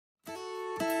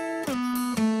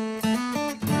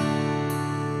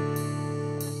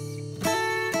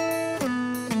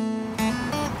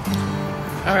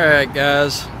Alright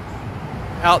guys,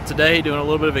 out today doing a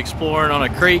little bit of exploring on a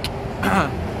creek.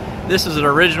 This is an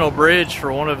original bridge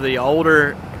for one of the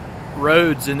older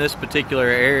roads in this particular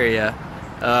area.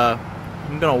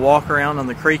 I'm going to walk around on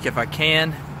the creek if I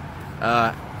can.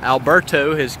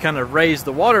 Alberto has kind of raised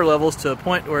the water levels to a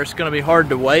point where it's going to be hard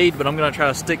to wade, but I'm going to try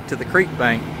to stick to the creek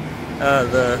bank.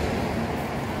 The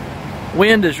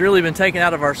wind has really been taken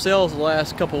out of our sails the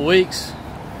last couple weeks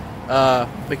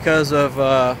because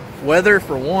of weather.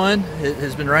 For one, it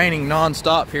has been raining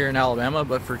non-stop here in Alabama,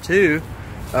 but for two,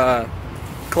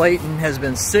 Clayton has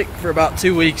been sick for about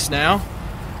 2 weeks now,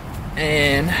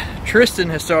 and Tristan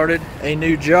has started a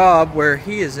new job where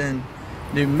he is in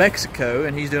New Mexico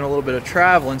and he's doing a little bit of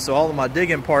traveling, so all of my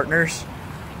digging partners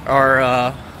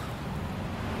are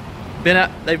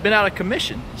they've been out of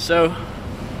commission, so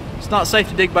it's not safe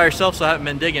to dig by yourself, so I haven't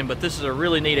been digging. But this is a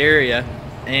really neat area.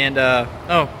 And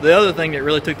oh, the other thing that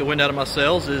really took the wind out of my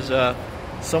sails is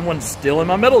someone's stealing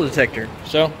my metal detector.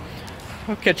 So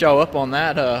I'll catch y'all up on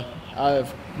that.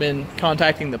 I've been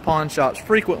contacting the pawn shops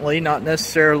frequently, not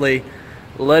necessarily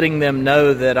letting them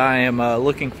know that I am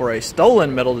looking for a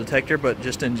stolen metal detector, but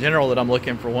just in general that I'm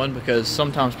looking for one, because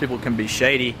sometimes people can be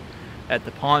shady at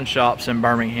the pawn shops in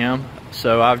Birmingham.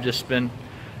 So I've just been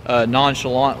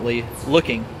nonchalantly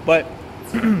looking. But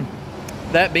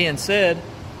that being said,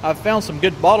 I've found some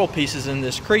good bottle pieces in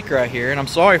this creek right here, and I'm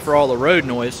sorry for all the road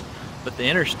noise, but the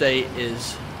interstate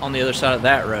is on the other side of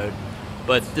that road.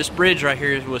 But this bridge right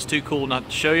here was too cool not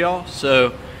to show y'all,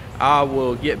 so I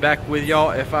will get back with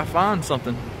y'all if I find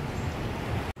something.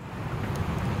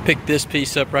 Picked this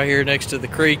piece up right here next to the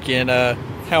creek, and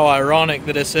how ironic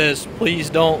that it says,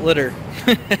 "Please don't litter."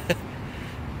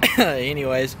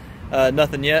 Anyways,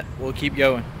 nothing yet. We'll keep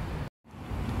going.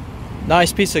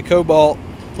 Nice piece of cobalt.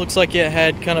 Looks like it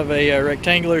had kind of a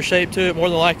rectangular shape to it. More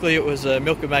than likely it was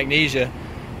milk of magnesia.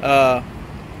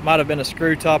 Might have been a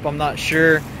screw top, I'm not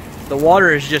sure. The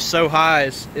water is just so high,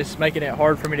 it's making it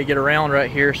hard for me to get around right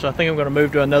here, so I think I'm going to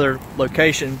move to another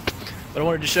location. But I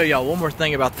wanted to show y'all one more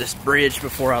thing about this bridge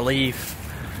before I leave.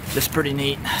 It's pretty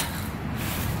neat.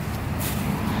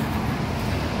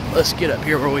 Let's get up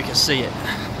here where we can see it.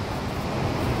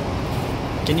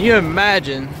 Can you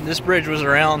imagine this bridge was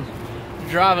around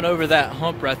driving over that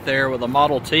hump right there with a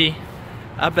Model T?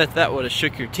 I bet that would have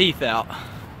shook your teeth out.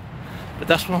 But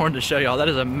that's what I wanted to show y'all. That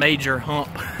is a major hump.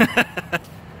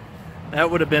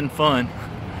 That would have been fun.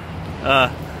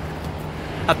 I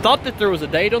thought that there was a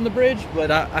date on the bridge,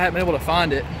 but I haven't been able to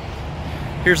find it.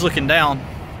 Here's looking down.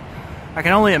 I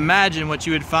can only imagine what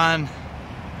you would find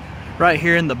right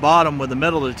here in the bottom with a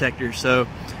metal detector. So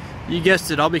you guessed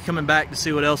it, I'll be coming back to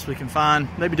see what else we can find.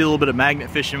 Maybe do a little bit of magnet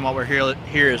fishing while we're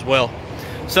here as well.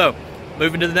 So,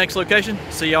 moving to the next location.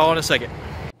 See y'all in a second.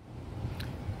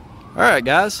 Alright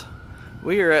guys,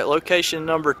 we are at location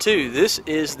number 2. This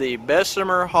is the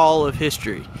Bessemer Hall of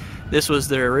History. This was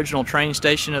the original train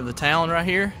station of the town right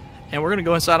here. And we're going to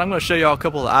go inside. I'm going to show y'all a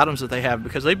couple of the items that they have,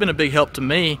 because they've been a big help to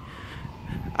me.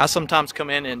 I sometimes come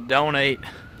in and donate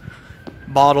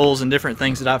bottles and different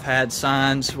things that I've had,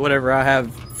 signs, whatever I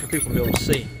have for people to be able to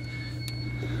see.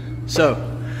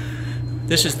 So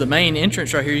this is the main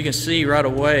entrance right here. You can see right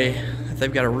away that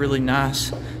they've got a really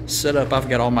nice setup. I've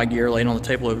got all my gear laying on the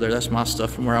table over there. That's my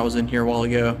stuff from where I was in here a while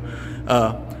ago.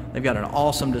 They've got an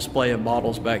awesome display of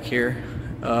bottles back here.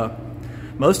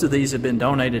 Most of these have been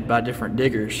donated by different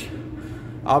diggers.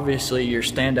 Obviously your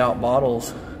standout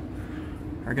bottles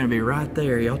are going to be right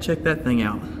there. Y'all check that thing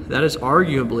out. That is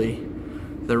arguably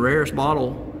the rarest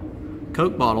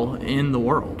Coke bottle in the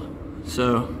world.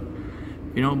 So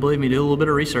if you don't believe me, do a little bit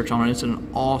of research on it. It's an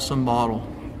awesome bottle,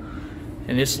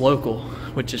 and it's local,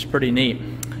 which is pretty neat.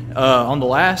 On the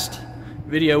last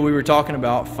video we were talking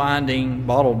about finding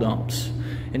bottle dumps,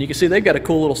 and you can see they've got a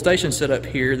cool little station set up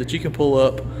here that you can pull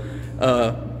up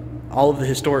all of the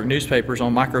historic newspapers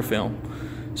on microfilm.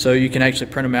 So you can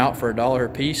actually print them out for $1 a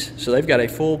piece. So they've got a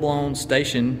full-blown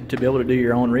station to be able to do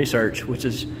your own research, which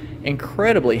is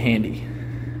incredibly handy.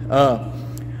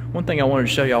 One thing I wanted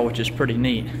to show y'all, which is pretty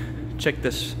neat. Check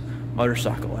this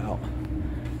motorcycle out.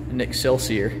 An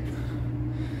Excelsior.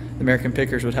 The American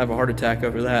pickers would have a heart attack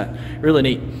over that. Really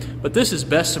neat. But this is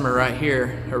Bessemer right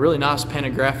here. A really nice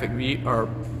panoramic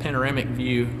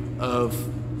view of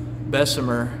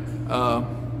Bessemer.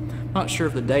 Not sure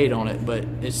of the date on it, but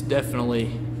it's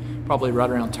definitely probably right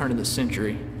around turn of the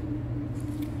century.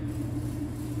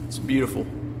 It's beautiful.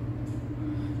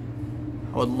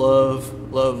 I would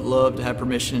love to have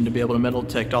permission to be able to metal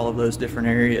detect all of those different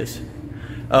areas.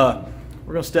 We're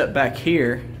going to step back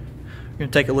here. We're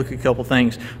going to take a look at a couple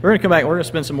things. We're going to come back and we're going to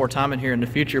spend some more time in here in the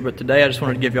future, but today I just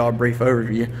wanted to give y'all a brief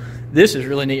overview. This is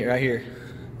really neat right here.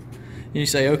 You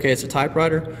say, okay, it's a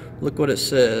typewriter. Look what it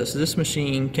says. This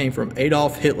machine came from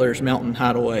Adolf Hitler's mountain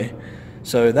hideaway.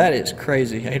 So that is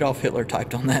crazy. Adolf Hitler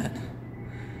typed on that.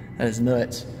 That is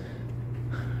nuts.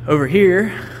 Over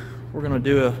here, we're gonna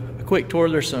do a quick tour.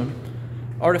 There's some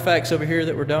artifacts over here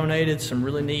that were donated, some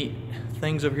really neat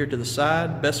things over here to the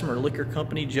side. Bessemer Liquor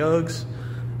Company jugs.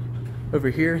 Over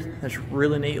here, that's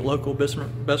really neat local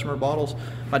Bessemer bottles.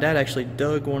 My dad actually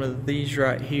dug one of these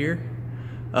right here.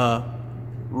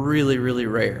 Really, really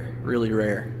rare, really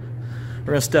rare.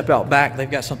 We're gonna step out back.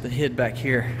 They've got something hid back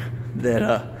here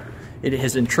that it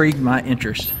has intrigued my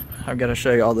interest. I've got to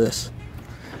show you all this.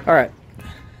 All right,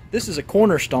 this is a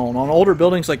cornerstone on older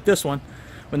buildings like this one.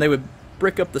 When they would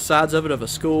brick up the sides of it of a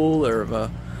school or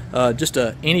of just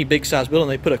any big size building,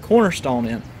 they put a cornerstone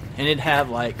in, and it'd have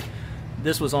like,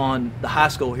 this was on the high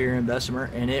school here in Bessemer,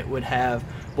 and it would have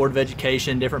Board of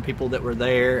Education, different people that were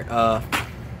there.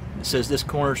 It says this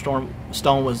cornerstone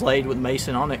was laid with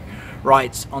mason on it,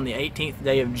 writes on the 18th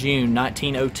day of June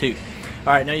 1902.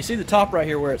 All right, now you see the top right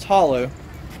here where it's hollow.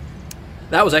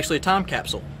 That was actually a time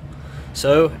capsule.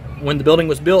 So when the building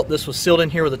was built, this was sealed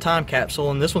in here with a time capsule,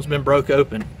 and this one's been broke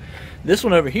open. This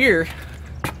one over here,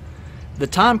 the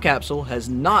time capsule has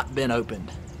not been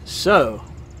opened. So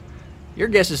your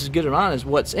guess is as good as mine as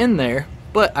what's in there,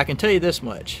 but I can tell you this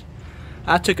much.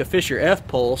 I took a Fisher F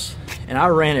pulse and I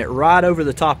ran it right over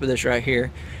the top of this right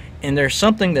here, and there's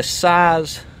something the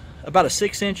size, about a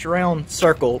 6-inch round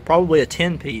circle, probably a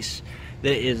 10 piece,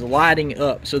 that is lighting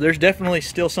up. So there's definitely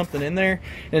still something in there,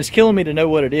 and it's killing me to know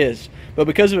what it is. But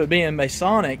because of it being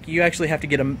Masonic, you actually have to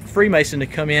get a Freemason to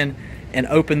come in and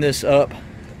open this up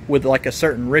with like a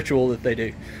certain ritual that they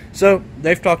do. So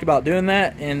they've talked about doing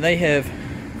that, and they have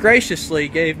graciously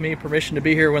gave me permission to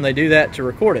be here when they do that to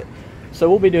record it. So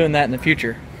we'll be doing that in the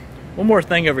future. One more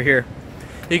thing over here.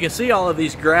 You can see all of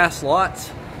these grass lots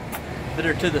that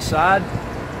are to the side.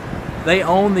 They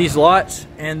own these lots,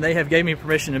 and they have gave me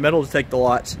permission in the middle to take the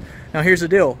lots. Now here's the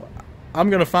deal. I'm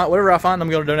gonna find, whatever I find, I'm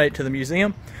gonna donate to the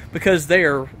museum, because they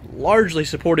are largely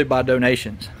supported by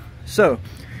donations. So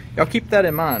y'all keep that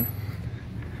in mind.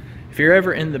 If you're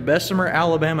ever in the Bessemer,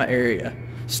 Alabama area,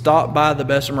 stop by the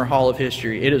Bessemer Hall of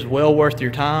History. It is well worth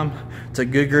your time. It's a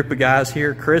good group of guys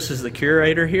here. Chris is the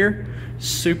curator here.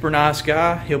 Super nice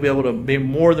guy. He'll be able to be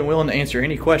more than willing to answer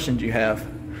any questions you have.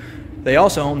 They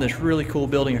also own this really cool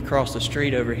building across the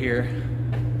street over here.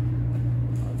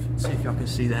 Let's see if y'all can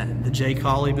see that. The J.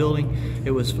 Colley building. It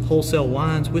was wholesale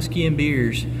wines, whiskey, and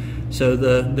beers. So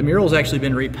the mural's actually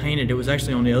been repainted. It was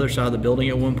actually on the other side of the building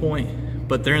at one point,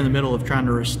 but they're in the middle of trying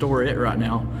to restore it right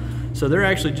now. So they're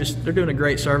actually they're doing a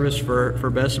great service for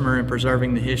Bessemer and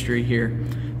preserving the history here.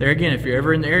 There again, if you're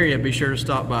ever in the area, be sure to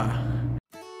stop by.